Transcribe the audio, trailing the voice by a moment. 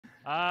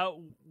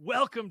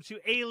Welcome to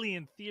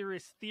Alien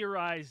Theorist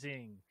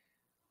Theorizing.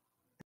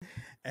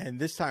 And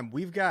this time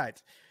we've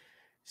got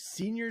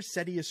senior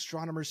SETI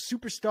astronomer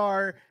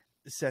superstar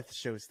Seth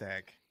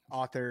Shostak,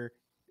 author,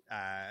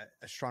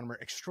 astronomer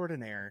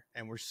extraordinaire,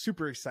 and we're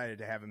super excited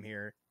to have him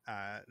here.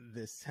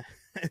 This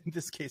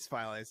case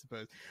file, I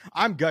suppose.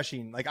 I'm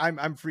gushing, like I'm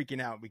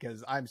freaking out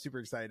because I'm super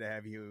excited to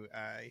have you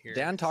here.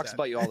 Dan talks Seth.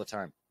 about you all the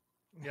time.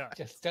 Yeah,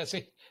 Does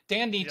he?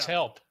 Dan needs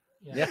help.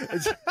 Yeah.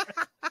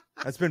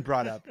 That's been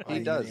brought up. He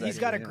does. He's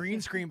got a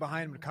green screen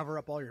behind him to cover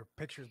up all your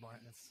pictures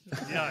behind us.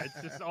 yeah, it's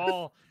just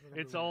all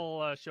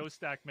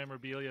Showstack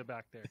memorabilia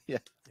back there.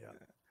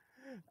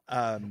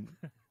 I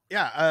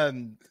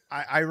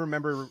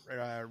remember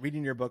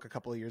reading your book a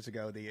couple of years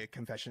ago, the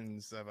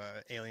Confessions of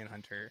a Alien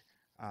Hunter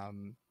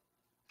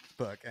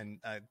book, and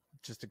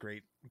just a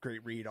great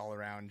read all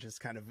around.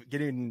 Just kind of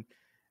getting,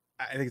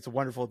 I think it's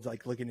wonderful,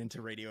 like looking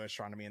into radio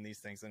astronomy and these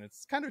things, and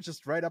it's kind of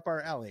just right up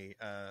our alley,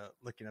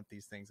 looking up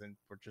these things, and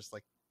we're just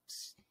like,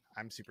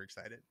 I'm super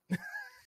excited.